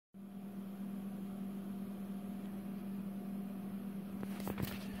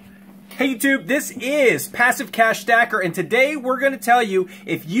Hey YouTube, this is Passive Cash Stacker, and today we're going to tell you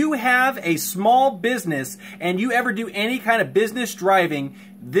if you have a small business and you ever do any kind of business driving,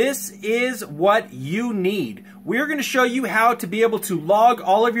 this is what you need. We're going to show you how to be able to log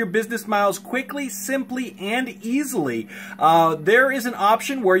all of your business miles quickly, simply, and easily. There is an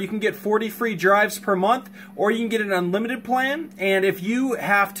option where you can get 40 free drives per month, or you can get an unlimited plan. And if you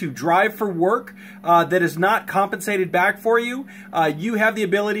have to drive for work that is not compensated back for you, you have the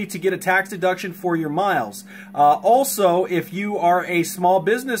ability to get a tax deduction for your miles. Also, if you are a small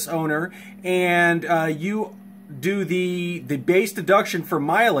business owner and you do the base deduction for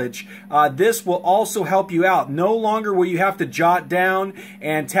mileage, this will also help you out. No longer will you have to jot down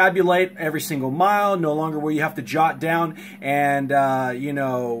and tabulate every single mile. No longer will you have to jot down and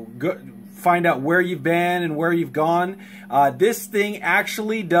find out where you've been and where you've gone. This thing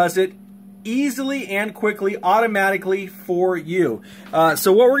actually does it easily and quickly, automatically for you.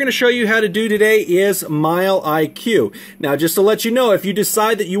 So what we're going to show you how to do today is MileIQ. Now, just to let you know, if you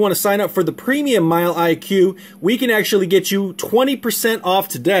decide that you want to sign up for the premium MileIQ, we can actually get you 20% off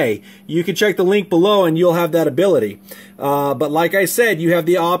today. You can check the link below and you'll have that ability. But like I said, you have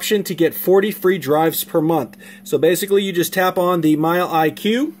the option to get 40 free drives per month. So basically, you just tap on the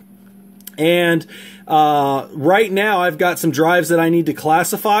MileIQ, and right now I've got some drives that I need to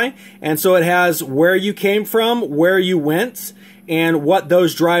classify, and so it has where you came from, where you went, and what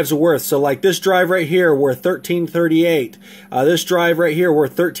those drives are worth. So like this drive right here worth $13.38. This drive right here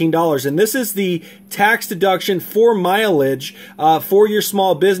worth $13, and this is the tax deduction for mileage for your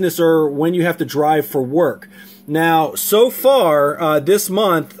small business or when you have to drive for work. Now, so far this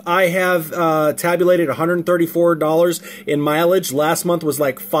month, I have tabulated $134 in mileage. Last month was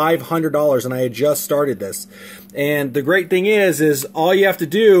like $500, and I had just started this. And the great thing is all you have to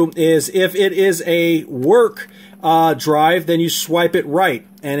do is, if it is a work drive, then you swipe it right,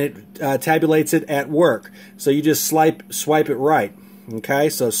 and it tabulates it at work. So you just swipe it right. Okay,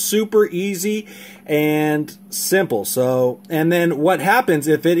 so super easy and simple. So, and then what happens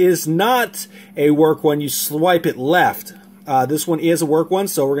if it is not a work one? You swipe it left. This one is a work one,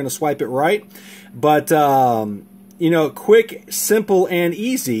 so we're going to swipe it right. But quick, simple, and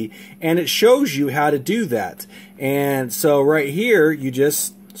easy, and it shows you how to do that. And so right here, you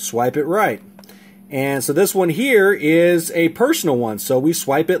just swipe it right. And so this one here is a personal one, so we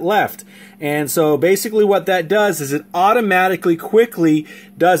swipe it left. And so basically what that does is it automatically, quickly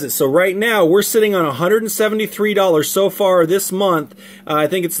does it. So right now we're sitting on $173 so far this month. I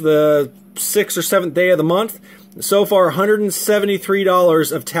think it's the 6th or 7th day of the month. So far,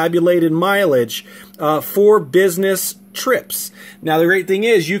 $173 of tabulated mileage for business trips. Now the great thing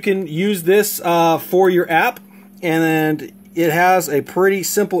is you can use this for your app, and it has a pretty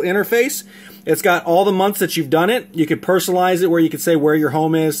simple interface. It's got all the months that you've done it. You could personalize it where you could say where your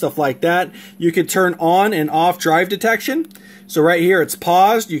home is, stuff like that. You could turn on and off drive detection. So right here it's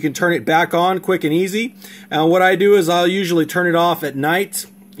paused. You can turn it back on quick and easy. And what I do is I'll usually turn it off at night.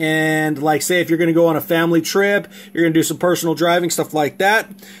 And like say if you're going to go on a family trip, you're going to do some personal driving, stuff like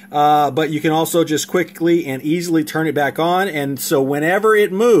that. But you can also just quickly and easily turn it back on. And so whenever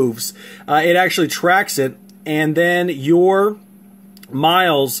it moves, it actually tracks it. And then your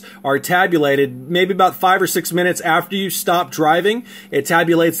miles are tabulated maybe about 5 or 6 minutes after you stop driving. It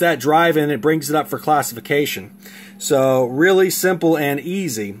tabulates that drive and it brings it up for classification. So really simple and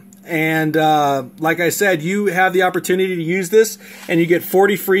easy. And like I said, you have the opportunity to use this, and you get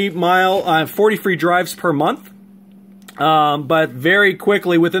 40 free drives per month. But very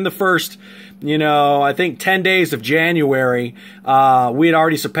quickly, within the first, I think 10 days of January, we had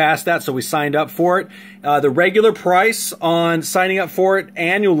already surpassed that, so we signed up for it. The regular price on signing up for it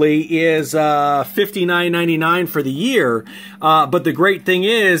annually is $59.99 for the year. But the great thing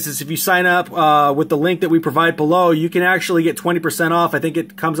is if you sign up with the link that we provide below, you can actually get 20% off. I think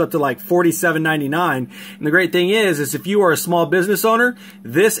it comes up to like $47.99. And the great thing is if you are a small business owner,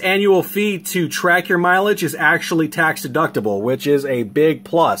 this annual fee to track your mileage is actually tax deductible, which is a big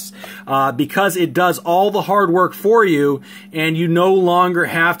plus because it does all the hard work for you, and you no longer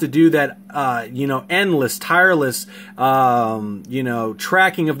have to do that endless, tireless,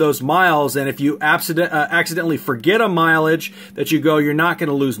 tracking of those miles. And if you accidentally forget a mileage that you go, you're not going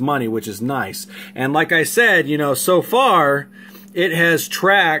to lose money, which is nice. And like I said, so far it has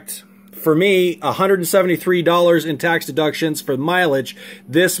tracked for me, $173 in tax deductions for mileage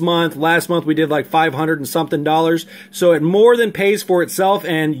this month. Last month we did like $500 and something. So it more than pays for itself,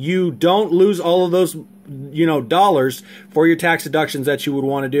 and you don't lose all of those dollars for your tax deductions that you would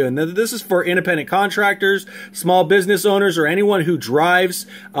want to do. And this is for independent contractors, small business owners, or anyone who drives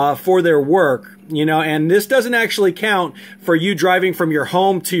for their work. And this doesn't actually count for you driving from your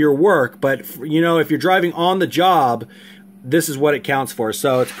home to your work, but if you're driving on the job, this is what it counts for.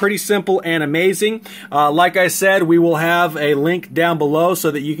 So it's pretty simple and amazing. Like I said, we will have a link down below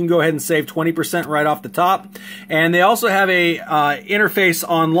so that you can go ahead and save 20% right off the top. And they also have a interface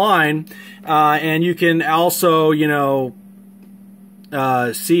online, and you can also,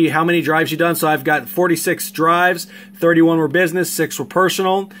 see how many drives you've done. So I've got 46 drives, 31 were business, 6 were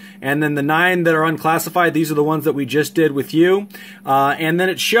personal, and then the 9 that are unclassified, these are the ones that we just did with you. And then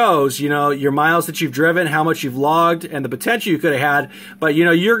it shows, your miles that you've driven, how much you've logged, and the potential you could have had. But,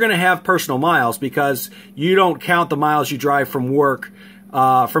 you're going to have personal miles because you don't count the miles you drive from work,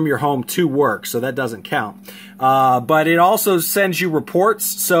 from your home to work, so that doesn't count. But it also sends you reports,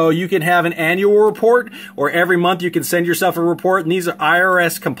 so you can have an annual report, or every month you can send yourself a report, and these are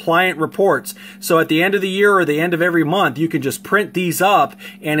IRS compliant reports. So at the end of the year or the end of every month, you can just print these up,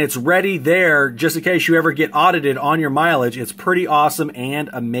 and it's ready there just in case you ever get audited on your mileage. It's pretty awesome and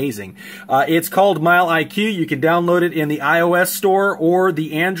amazing. It's called MileIQ. You can download it in the iOS store or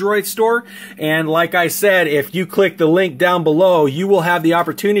the Android store, and like I said, if you click the link down below, you will have the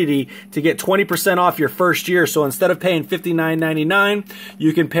opportunity to get 20% off your first year. So instead of paying $59.99,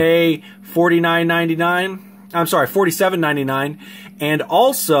 you can pay $49.99. I'm sorry, $47.99. And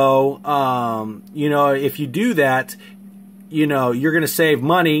also, if you do that, you're going to save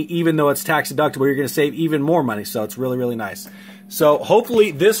money, even though it's tax deductible. You're going to save even more money. So it's really, really nice. So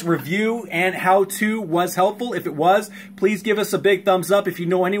hopefully this review and how-to was helpful. If it was, please give us a big thumbs up. If you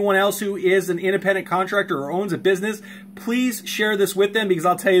know anyone else who is an independent contractor or owns a business, please share this with them, because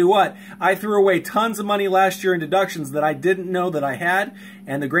I'll tell you what, I threw away tons of money last year in deductions that I didn't know that I had.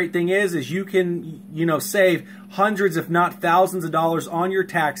 And the great thing is you can, save hundreds, if not thousands of dollars on your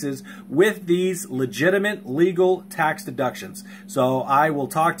taxes with these legitimate legal tax deductions. So I will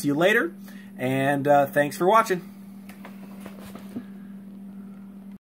talk to you later, and thanks for watching.